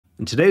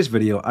In today's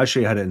video, I'll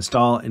show you how to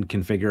install and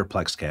configure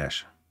Plex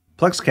Cache.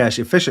 Plex Cache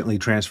efficiently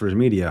transfers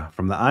media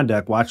from the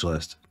on-deck watch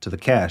list to the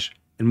cache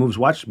and moves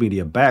watched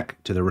media back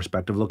to their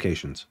respective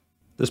locations.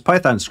 This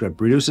Python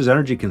script reduces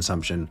energy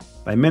consumption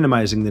by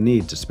minimizing the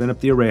need to spin up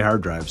the array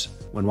hard drives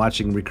when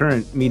watching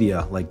recurrent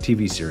media like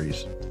TV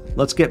series.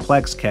 Let's get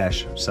Plex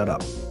Cache set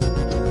up.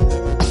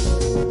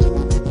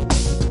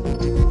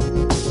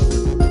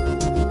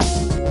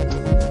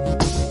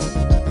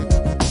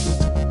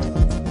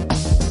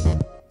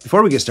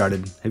 Before we get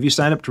started, have you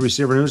signed up to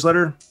receive our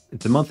newsletter?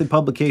 It's a monthly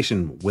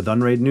publication with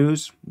unrated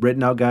news,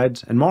 written out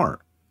guides, and more.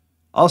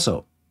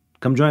 Also,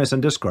 come join us on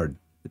Discord.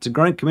 It's a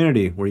growing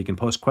community where you can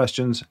post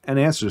questions and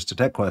answers to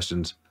tech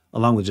questions,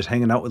 along with just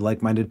hanging out with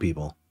like-minded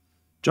people.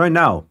 Join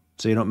now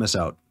so you don't miss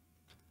out.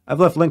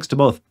 I've left links to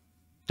both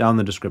down in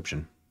the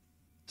description.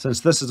 Since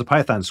this is a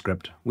Python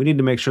script, we need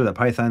to make sure that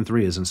Python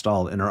 3 is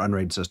installed in our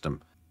unraid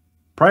system.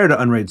 Prior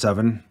to Unraid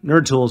 7,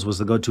 NerdTools was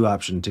the go-to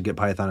option to get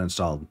Python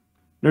installed.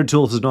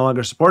 NerdTools is no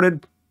longer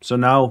supported, so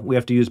now we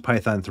have to use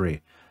Python 3.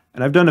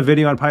 And I've done a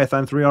video on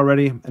Python 3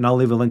 already, and I'll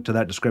leave a link to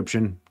that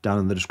description down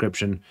in the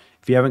description.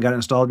 If you haven't got it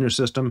installed in your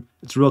system,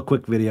 it's a real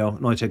quick video.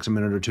 It only takes a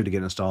minute or two to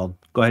get installed.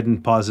 Go ahead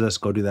and pause this,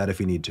 go do that if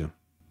you need to.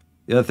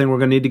 The other thing we're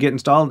going to need to get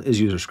installed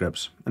is user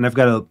scripts, and I've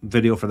got a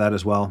video for that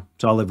as well,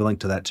 so I'll leave a link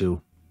to that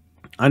too.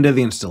 Onto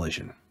the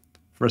installation.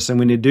 First thing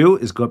we need to do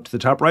is go up to the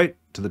top right,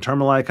 to the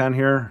terminal icon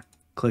here,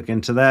 click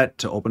into that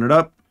to open it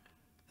up,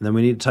 and then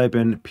we need to type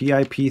in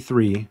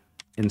pip3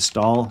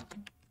 install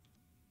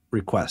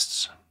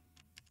requests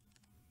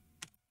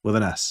with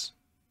an S.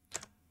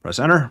 Press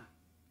enter.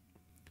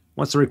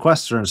 Once the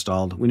requests are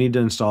installed, we need to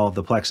install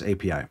the Plex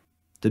API.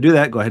 To do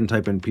that, go ahead and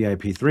type in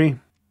pip3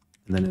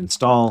 and then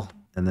install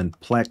and then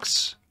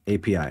Plex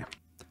API.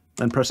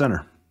 Then press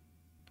enter.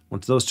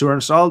 Once those two are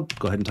installed,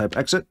 go ahead and type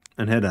exit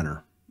and hit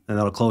enter, and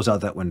that'll close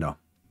out that window.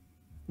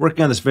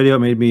 Working on this video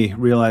made me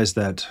realize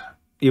that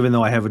even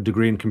though I have a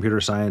degree in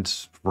computer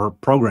science for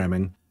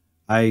programming,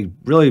 I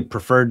really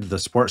preferred the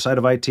support side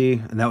of IT,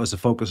 and that was the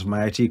focus of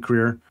my IT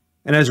career.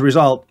 And as a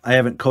result, I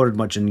haven't coded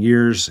much in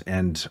years,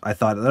 and I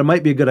thought that it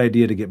might be a good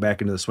idea to get back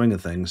into the swing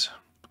of things.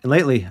 And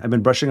lately, I've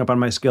been brushing up on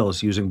my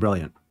skills using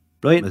Brilliant.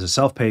 Brilliant is a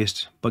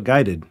self-paced, but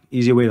guided,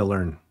 easy way to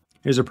learn.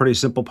 Here's a pretty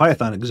simple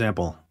Python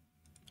example,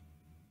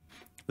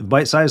 with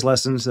bite-sized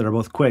lessons that are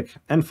both quick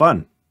and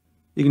fun.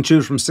 You can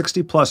choose from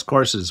 60+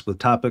 courses with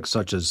topics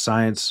such as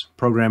science,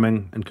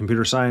 programming, and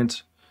computer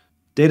science,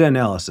 data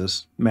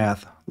analysis,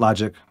 math,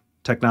 logic,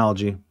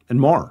 technology, and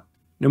more.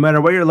 No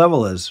matter what your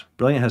level is,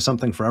 Brilliant has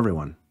something for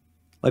everyone.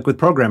 Like with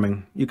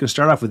programming, you can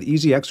start off with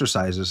easy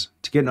exercises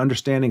to get an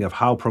understanding of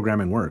how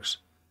programming works.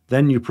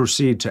 Then you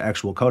proceed to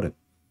actual coding.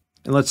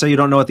 And let's say you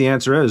don't know what the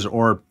answer is,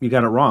 or you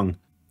got it wrong.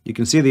 You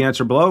can see the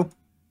answer below,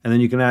 and then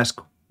you can ask,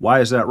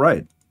 why is that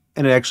right?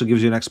 And it actually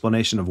gives you an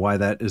explanation of why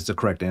that is the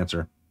correct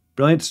answer.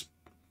 Brilliant's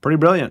pretty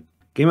brilliant.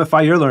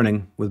 Gamify your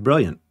learning with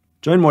Brilliant.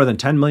 Join more than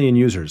 10 million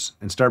users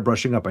and start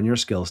brushing up on your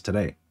skills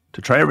today. To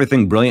try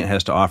everything Brilliant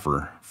has to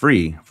offer,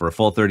 free for a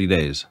full 30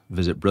 days,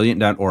 visit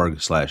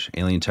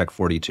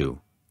brilliant.org/alientech42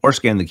 or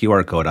scan the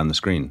QR code on the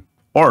screen.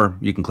 Or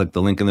you can click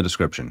the link in the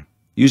description.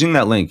 Using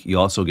that link, you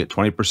also get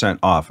 20%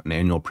 off an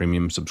annual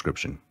premium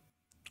subscription.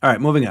 All right,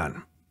 moving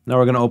on. Now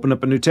we're going to open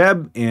up a new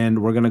tab,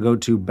 and we're going to go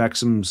to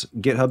Bexham's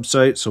GitHub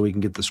site so we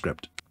can get the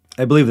script.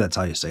 I believe that's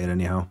how you say it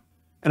anyhow.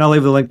 And I'll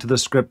leave the link to the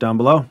script down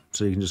below,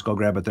 so you can just go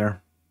grab it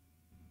there.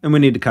 And we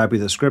need to copy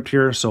the script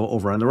here, so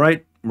over on the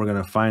right, we're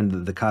going to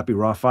find the copy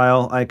raw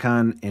file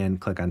icon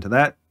and click onto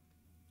that.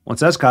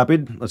 Once that's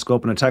copied, let's go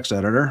open a text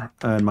editor.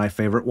 And my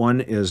favorite one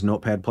is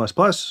Notepad++.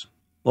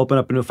 Open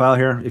up a new file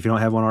here. If you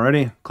don't have one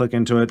already, click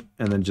into it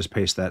and then just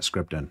paste that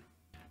script in.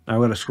 Now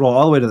we're going to scroll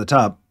all the way to the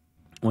top.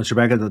 Once you're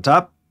back at the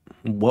top,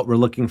 what we're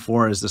looking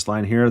for is this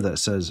line here that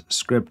says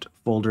script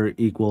folder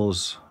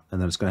equals, and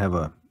then it's going to have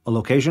a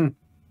location.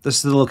 This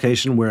is the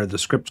location where the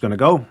script's going to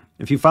go.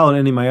 If you followed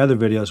any of my other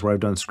videos where I've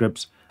done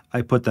scripts,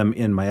 I put them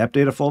in my app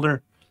data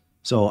folder.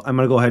 So I'm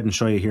going to go ahead and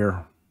show you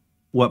here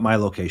what my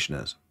location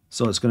is.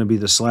 So it's going to be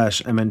the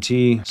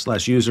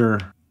 /mnt/user.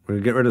 We're going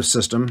to get rid of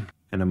system,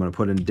 and I'm going to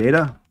put in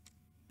data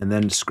and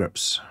then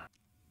scripts.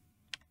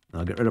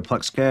 I'll get rid of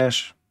Plex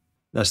Cache.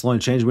 That's the only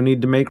change we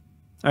need to make.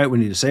 All right, we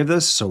need to save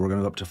this. So we're going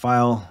to go up to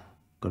File,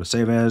 go to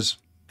Save As,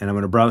 and I'm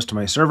going to browse to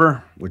my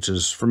server, which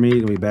is for me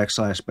going to be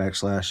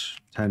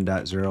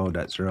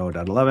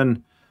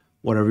 //10.0.0.11.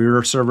 Whatever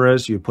your server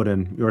is, you put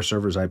in your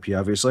server's IP,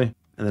 obviously.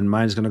 And then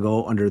mine's going to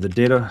go under the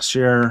data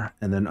share,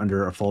 and then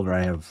under a folder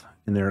I have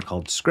in there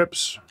called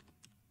scripts,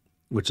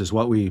 which is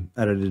what we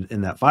edited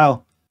in that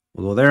file.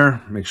 We'll go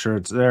there, make sure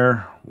it's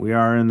there. We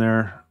are in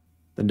there.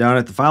 Then down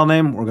at the file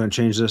name, we're going to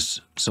change this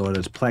so it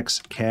is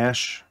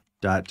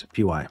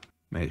plexcache.py.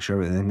 Make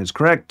sure everything is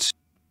correct.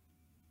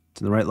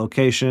 It's in the right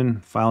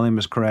location. File name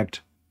is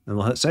correct. Then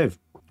we'll hit save.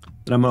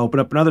 Then I'm going to open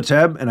up another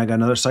tab, and I got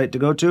another site to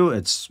go to.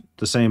 It's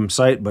the same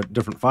site, but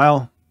different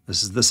file.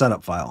 This is the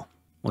setup file.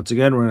 Once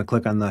again, we're going to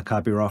click on the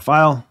copy raw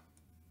file,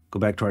 go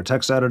back to our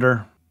text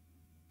editor,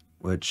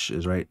 which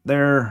is right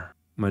there.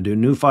 I'm going to do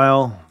new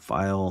file,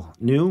 file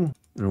new,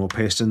 and we'll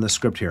paste in the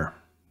script here.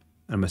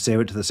 I'm going to save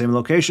it to the same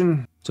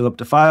location. So up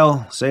to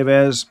File, Save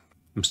As.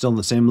 I'm still in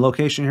the same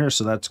location here,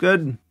 so that's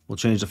good. We'll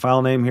change the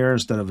file name here.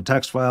 Instead of a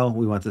text file,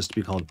 we want this to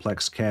be called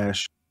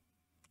PlexCache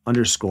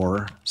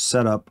 _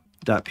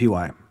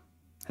 setup.py.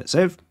 Hit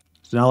save.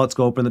 So now let's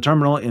go open the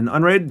terminal in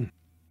Unraid.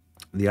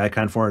 The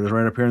icon for it is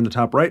right up here in the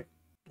top right.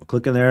 We'll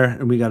click in there,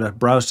 and we got to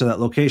browse to that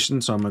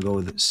location. So I'm going to go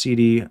with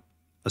CD,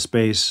 a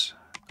space,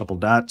 a couple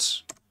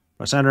dots,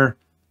 press enter.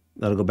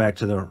 That'll go back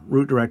to the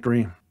root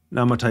directory.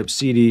 Now I'm going to type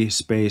CD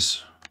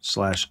space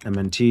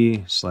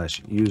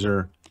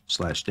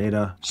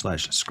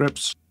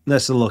 /mnt/user/data/scripts.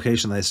 That's the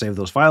location that I saved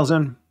those files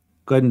in.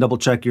 Go ahead and double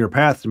check your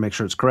path to make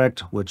sure it's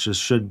correct, which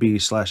should be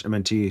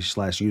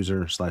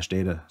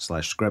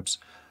 /mnt/user/data/scripts,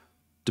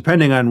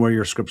 depending on where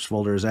your scripts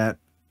folder is at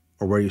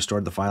or where you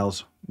stored the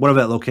files. Whatever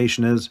that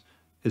location is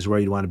where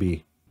you want to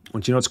be.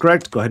 Once you know it's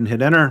correct, go ahead and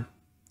hit enter.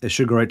 It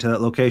should go right to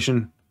that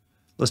location.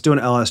 Let's do an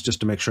ls just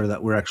to make sure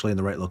that we're actually in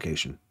the right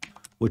location,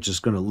 which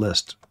is going to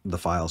list the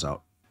files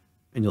out.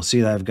 And you'll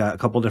see that I've got a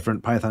couple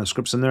different Python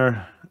scripts in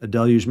there, a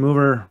deluge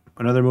mover,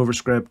 another mover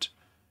script,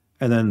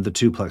 and then the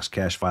 2 Plex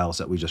Cache files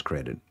that we just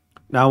created.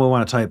 Now we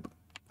want to type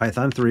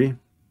Python 3,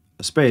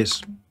 a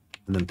space,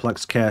 and then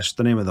Plex Cache,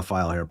 the name of the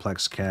file here,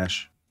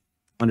 PlexCache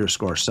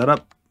 _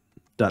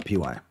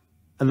 setup.py.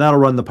 And that'll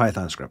run the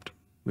Python script.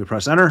 We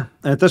press enter,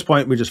 and at this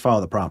point, we just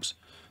follow the prompts.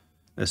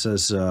 It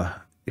says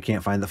it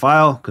can't find the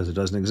file because it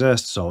doesn't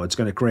exist, so it's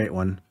going to create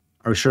one.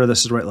 Are we sure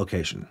this is the right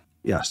location?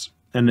 Yes.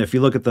 And if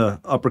you look at the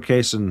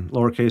uppercase and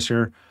lowercase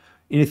here,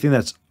 anything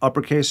that's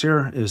uppercase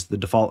here is the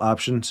default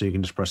option, so you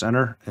can just press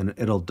enter, and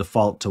it'll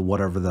default to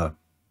whatever the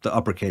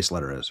uppercase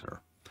letter is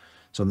here.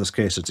 So in this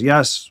case, it's a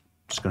yes.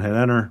 Just going to hit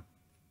enter,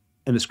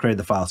 and it's created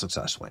the file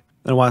successfully.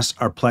 Then it wants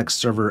our Plex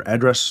server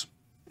address.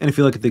 And if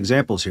you look at the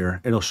examples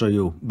here, it'll show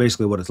you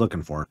basically what it's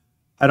looking for.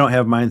 I don't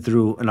have mine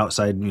through an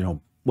outside,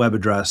 web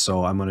address,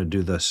 so I'm going to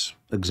do this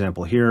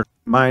example here.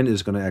 Mine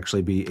is going to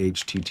actually be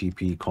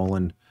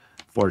http://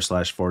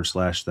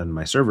 then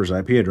my server's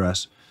IP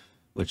address,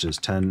 which is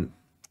 10,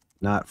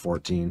 not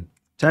 14,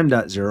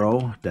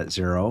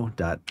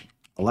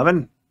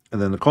 10.0.0.11,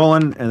 and then the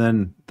colon, and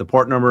then the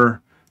port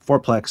number for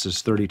Plex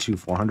is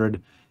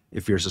 32400.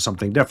 If yours is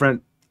something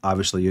different,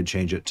 obviously you'd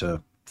change it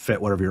to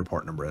fit whatever your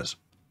port number is.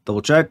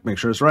 Double check, make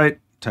sure it's right.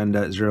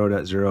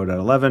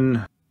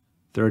 10.0.0.11,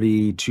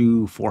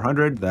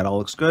 32400. That all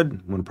looks good.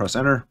 I'm going to press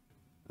enter.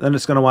 Then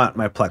it's going to want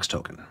my Plex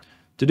token.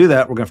 To do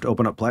that, we're going to have to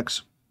open up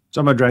Plex. So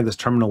I'm going to drag this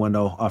terminal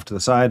window off to the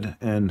side,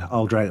 and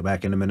I'll drag it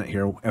back in a minute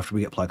here after we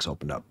get Plex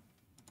opened up.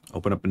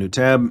 Open up a new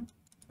tab.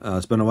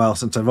 It's been a while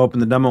since I've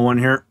opened the demo one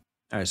here.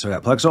 All right, so I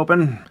got Plex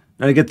open.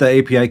 Now to get the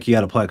API key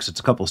out of Plex, it's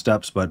a couple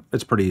steps, but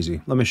it's pretty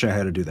easy. Let me show you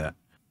how to do that.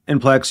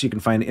 In Plex, you can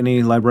find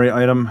any library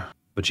item,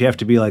 but you have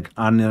to be like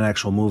on an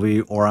actual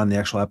movie or on the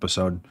actual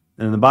episode.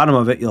 And in the bottom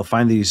of it, you'll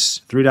find these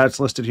 3 dots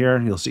listed here.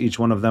 You'll see each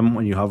one of them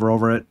when you hover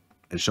over it.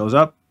 It shows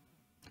up.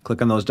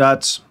 Click on those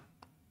dots.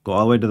 Go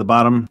all the way to the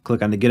bottom.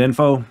 Click on the Get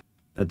Info.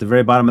 At the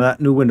very bottom of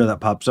that new window that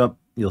pops up,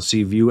 you'll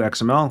see View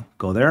XML.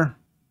 Go there.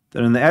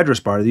 Then in the address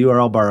bar, the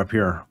URL bar up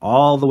here,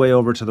 all the way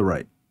over to the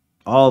right.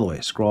 All the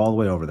way. Scroll all the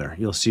way over there.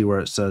 You'll see where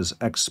it says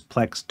X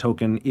Plex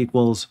token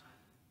equals,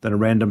 then a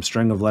random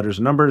string of letters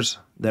and numbers.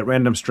 That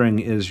random string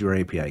is your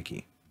API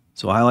key.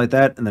 So I'll highlight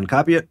that and then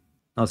copy it.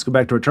 Now let's go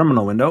back to our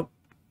terminal window.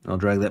 I'll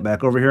drag that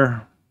back over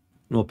here.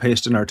 We'll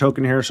paste in our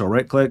token here. So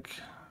right click,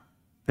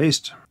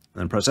 paste,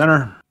 then press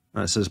enter.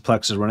 And it says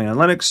Plex is running on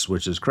Linux,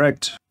 which is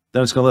correct.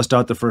 Then it's going to list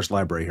out the first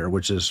library here,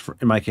 which is,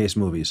 in my case,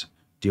 movies.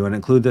 Do you want to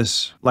include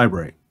this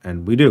library?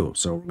 And we do.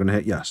 So we're going to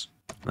hit yes.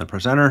 Then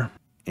press enter.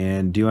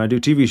 And do you want to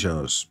do TV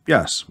shows?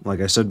 Yes.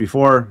 Like I said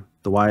before,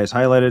 the Y is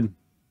highlighted.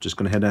 Just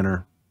going to hit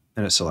enter,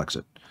 and it selects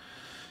it.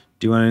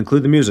 Do you want to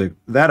include the music?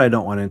 That I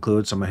don't want to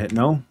include, so I'm going to hit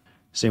no.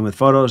 Same with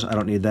photos. I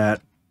don't need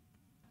that.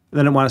 And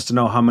then it wants to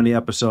know how many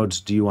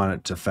episodes do you want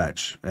it to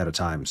fetch at a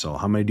time. So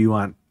how many do you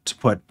want to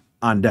put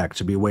on deck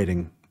to be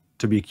waiting,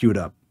 to be queued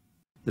up?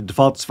 The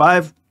default is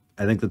 5.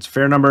 I think that's a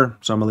fair number,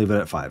 so I'm going to leave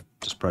it at 5.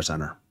 Just press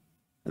enter.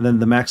 And then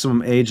the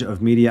maximum age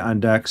of media on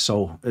deck.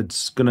 So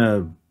it's going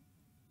to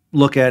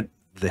look at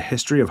the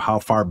history of how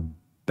far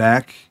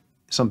back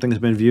something has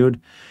been viewed.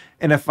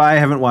 And if I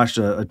haven't watched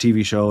a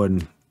TV show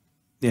in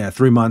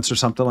 3 months or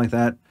something like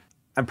that,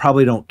 I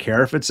probably don't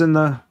care if it's in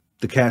the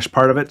cache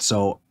part of it.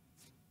 So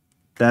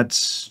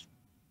that's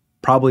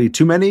probably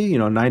too many.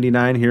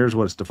 99 here's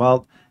what's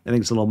default. I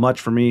think it's a little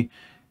much for me.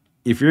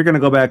 If you're going to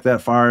go back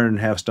that far and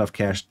have stuff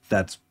cached,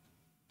 that's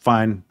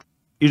fine.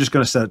 You're just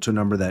going to set it to a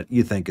number that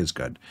you think is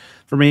good.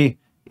 For me,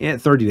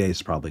 30 days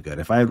is probably good.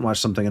 If I haven't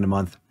watched something in a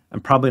month,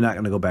 I'm probably not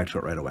going to go back to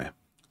it right away.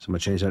 So I'm going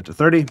to change that to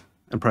 30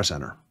 and press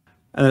enter.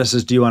 And then it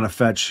says, do you want to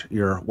fetch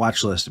your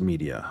watch list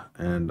media?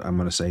 And I'm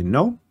going to say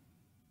no.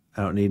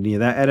 I don't need any of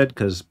that added,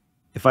 because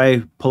if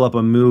I pull up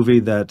a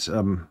movie that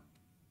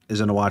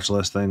is in a watch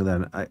list thing,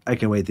 then I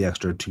can wait the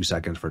extra 2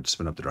 seconds for it to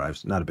spin up the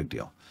drives. Not a big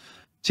deal.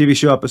 TV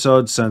show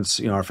episodes, since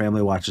our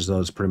family watches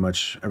those pretty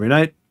much every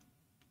night,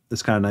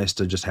 it's kind of nice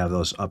to just have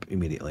those up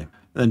immediately.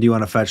 Then do you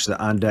want to fetch the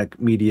on-deck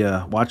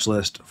media watch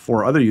list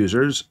for other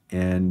users?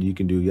 And you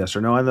can do yes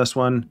or no on this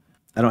one.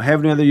 I don't have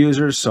any other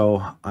users,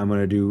 so I'm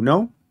going to do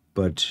no.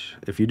 But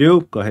if you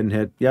do, go ahead and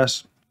hit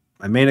yes.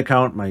 My main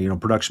account, my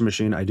production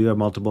machine, I do have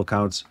multiple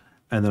accounts,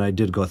 and then I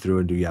did go through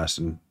and do yes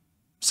and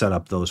set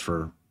up those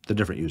for the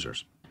different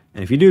users.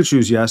 And if you do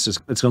choose yes, it's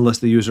going to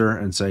list the user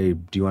and say,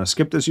 do you want to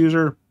skip this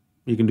user?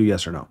 You can do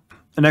yes or no.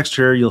 And next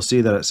here, you'll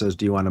see that it says,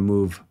 do you want to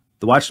move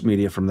the watched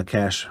media from the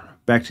cache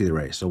back to the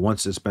array? So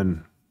once it's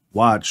been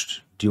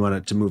watched, do you want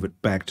it to move it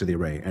back to the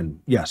array? And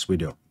yes, we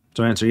do.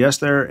 So answer yes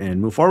there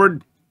and move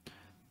forward.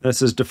 And it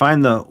says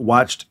define the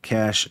watched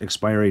cache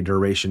expiry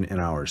duration in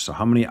hours. So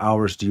how many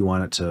hours do you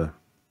want it to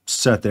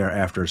set there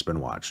after it's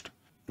been watched?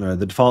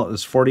 The default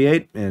is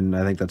 48, and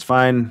I think that's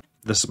fine.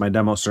 This is my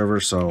demo server,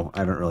 so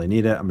I don't really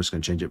need it. I'm just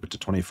going to change it to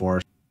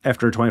 24.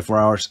 After 24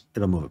 hours,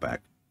 it'll move it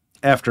back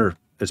after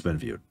it's been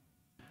viewed.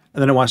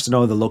 And then it wants to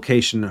know the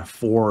location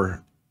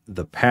for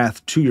the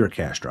path to your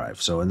cache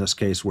drive. So in this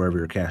case, wherever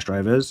your cache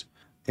drive is.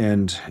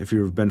 And if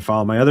you've been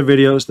following my other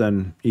videos,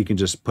 then you can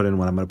just put in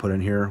what I'm going to put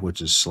in here,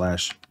 which is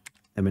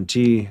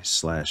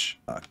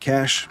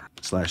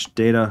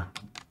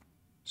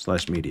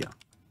 /mnt/cache/data/media.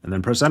 And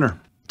then press enter.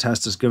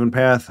 Test this given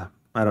path.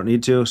 I don't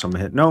need to, so I'm going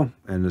to hit no,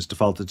 and it's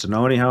defaulted to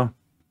no anyhow.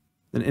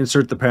 Then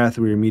insert the path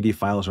where your media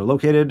files are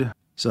located.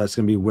 So that's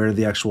going to be where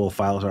the actual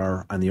files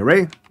are on the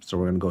array. So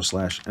we're going to go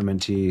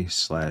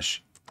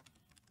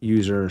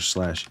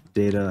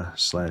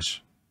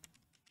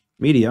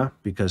 /mnt/user/data/media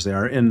because they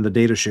are in the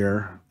data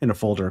share in a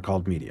folder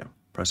called media.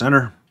 Press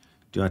enter.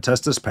 Do you want to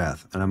test this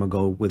path? And I'm going to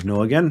go with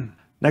no again.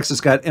 Next,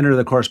 it's got enter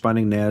the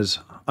corresponding NAS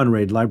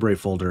unraid library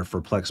folder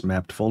for Plex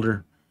mapped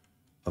folder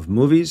of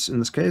movies in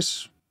this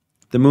case.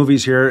 The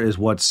movies here is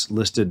what's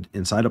listed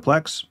inside of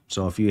Plex.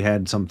 So if you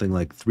had something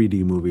like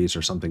 3D movies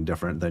or something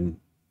different,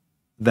 then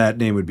that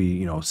name would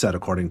be, set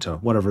according to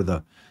whatever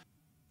the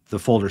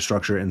folder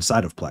structure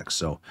inside of Plex.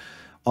 So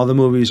all the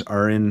movies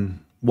are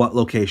in what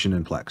location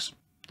in Plex?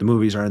 The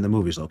movies are in the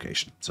movies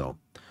location. So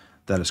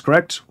that is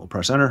correct. We'll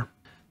press enter.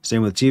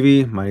 Same with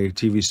TV. My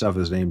TV stuff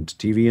is named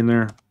TV in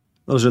there.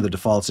 Those are the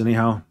defaults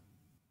anyhow.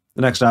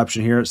 The next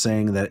option here is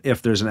saying that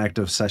if there's an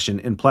active session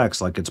in Plex,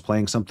 like it's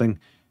playing something,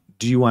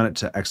 do you want it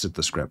to exit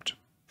the script?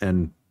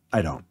 And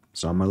I don't.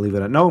 So I'm going to leave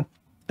it at no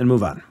and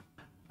move on.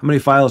 How many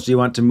files do you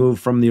want to move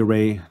from the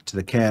array to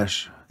the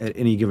cache at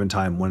any given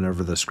time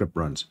whenever the script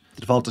runs?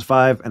 The default is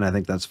 5, and I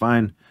think that's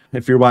fine.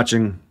 If you're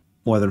watching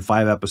more than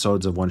 5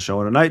 episodes of one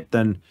show in a night,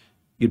 then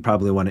you'd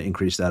probably want to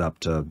increase that up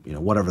to,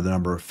 whatever the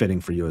number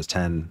fitting for you is,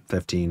 10,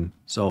 15.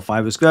 So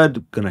 5 is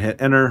good. Going to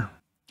hit enter.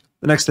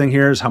 The next thing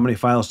here is how many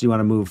files do you want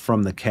to move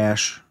from the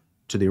cache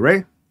to the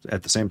array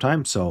at the same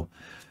time? So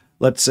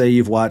let's say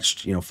you've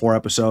watched, 4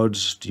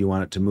 episodes. Do you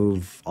want it to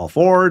move all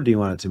 4? Do you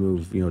want it to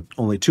move,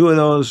 only 2 of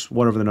those,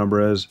 whatever the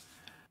number is?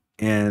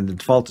 And the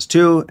default is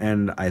 2,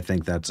 and I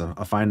think that's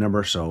a fine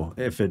number. So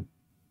if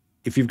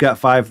you've got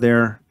 5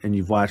 there and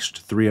you've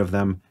watched 3 of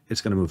them, it's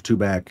going to move 2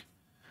 back.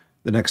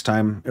 The next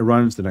time it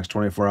runs, the next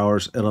 24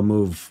 hours, it'll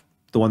move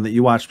the one that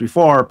you watched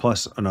before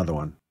plus another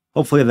one.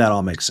 Hopefully that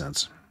all makes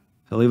sense.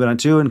 So leave it on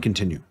 2 and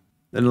continue.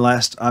 Then the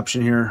last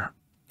option here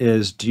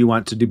is, do you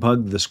want to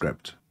debug the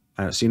script?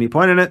 I don't see any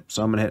point in it,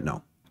 so I'm going to hit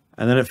no.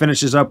 And then it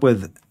finishes up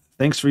with,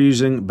 thanks for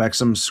using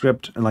Bexham's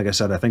script. And like I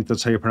said, I think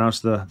that's how you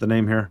pronounce the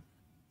name here.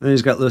 Then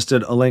he's got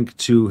listed a link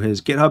to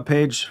his GitHub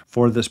page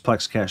for this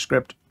Plex Cache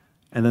script.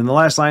 And then the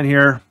last line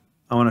here,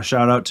 I want to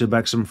shout out to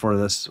Bexham for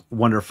this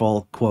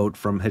wonderful quote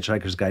from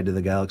Hitchhiker's Guide to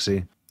the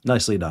Galaxy.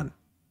 Nicely done.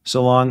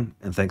 So long,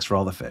 and thanks for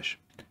all the fish.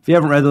 If you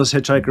haven't read those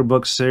Hitchhiker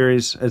books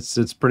series,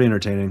 it's pretty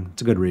entertaining.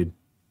 It's a good read.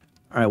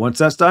 All right, once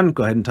that's done,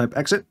 go ahead and type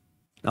exit.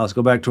 Now let's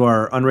go back to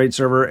our unraid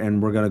server, and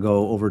we're going to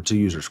go over to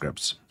user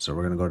scripts. So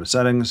we're going to go to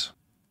settings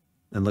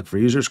and look for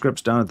user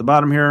scripts down at the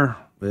bottom here,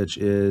 which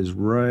is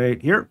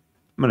right here.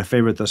 I'm going to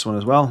favorite this one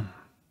as well.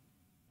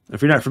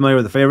 If you're not familiar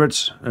with the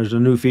favorites, there's a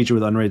new feature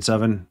with Unraid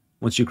 7.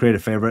 Once you create a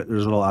favorite,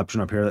 there's a little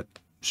option up here that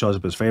shows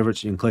up as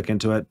favorites. You can click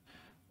into it.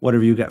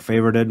 Whatever you got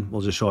favorited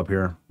will just show up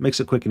here. Makes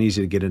it quick and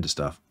easy to get into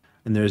stuff.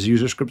 And there's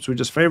user scripts we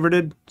just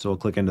favorited, so we'll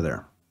click into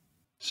there.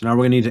 So now we're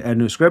going to need to add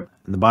new script.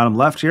 In the bottom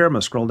left here, I'm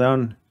going to scroll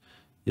down.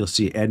 You'll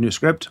see add new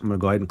script. I'm going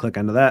to go ahead and click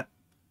onto that.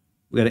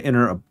 We got to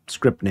enter a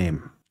script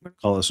name. I'm going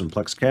to call this one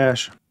Plex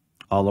Cache,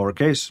 all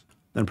lowercase,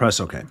 then press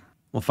OK.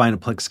 We'll find a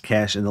Plex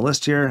Cache in the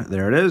list here.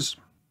 There it is.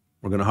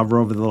 We're going to hover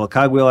over the little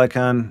cogwheel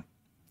icon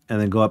and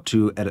then go up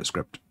to edit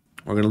script.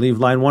 We're going to leave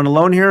line 1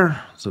 alone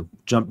here. So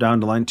jump down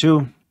to line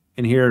 2.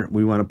 In here,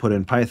 we want to put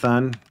in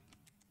Python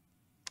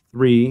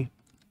 3,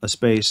 a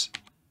space,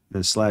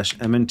 then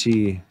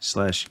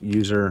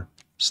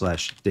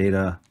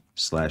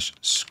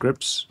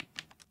 /mnt/user/data/scripts,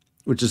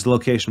 which is the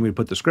location we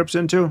put the scripts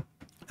into,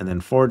 and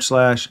then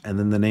 /, and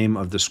then the name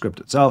of the script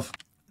itself.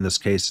 In this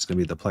case, it's going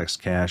to be the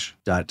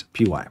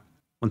plexcache.py.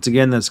 Once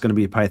again, that's going to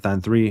be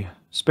Python 3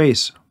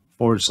 space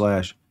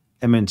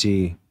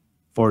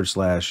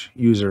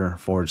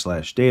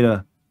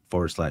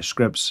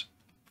 /mnt/user/data/scripts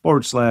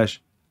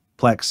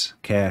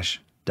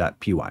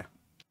 /plexcache.py.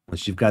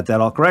 Once you've got that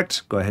all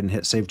correct, go ahead and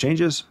hit Save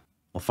Changes.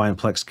 We'll find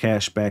Plex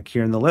Cache back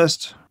here in the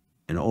list.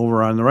 And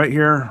over on the right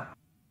here,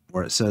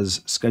 where it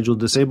says Scheduled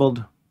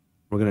Disabled,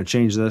 We're going to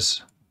change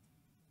this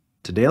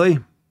to daily.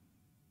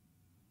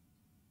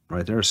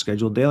 Right there,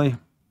 scheduled daily.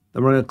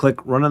 Then we're going to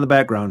click run on the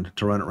background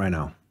to run it right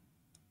now.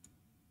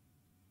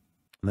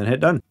 And then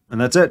hit done.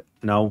 And that's it.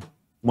 Now,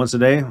 once a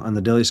day on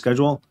the daily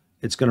schedule,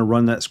 it's going to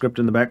run that script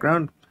in the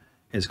background.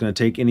 It's going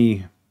to take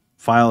any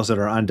files that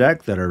are on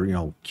deck that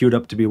are, queued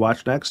up to be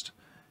watched next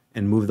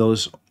and move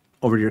those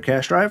over to your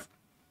cache drive.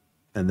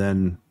 And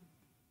then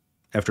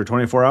after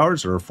 24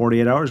 hours or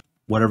 48 hours,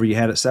 whatever you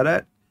had it set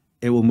at,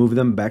 it will move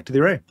them back to the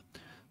array.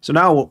 So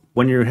now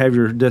when you have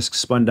your disk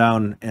spun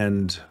down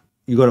and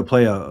you go to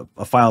play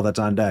a file that's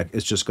on deck,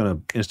 it's just going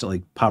to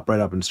instantly pop right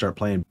up and start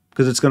playing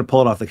because it's going to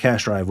pull it off the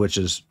cache drive, which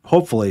is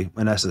hopefully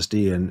an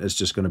SSD, and it's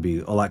just going to be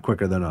a lot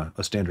quicker than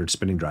a standard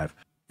spinning drive.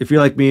 If you're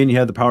like me and you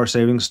have the power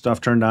savings stuff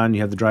turned on,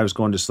 you have the drives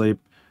going to sleep,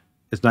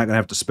 it's not going to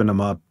have to spin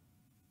them up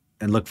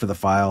and look for the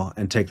file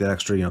and take that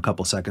extra,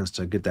 couple seconds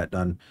to get that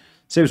done.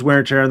 Saves wear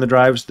and tear on the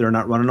drives. They're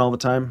not running all the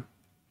time.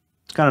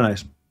 It's kind of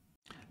nice.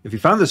 If you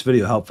found this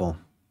video helpful,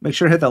 make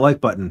sure to hit that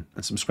like button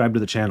and subscribe to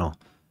the channel.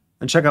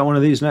 And check out one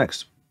of these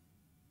next.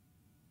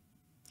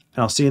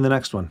 And I'll see you in the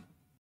next one.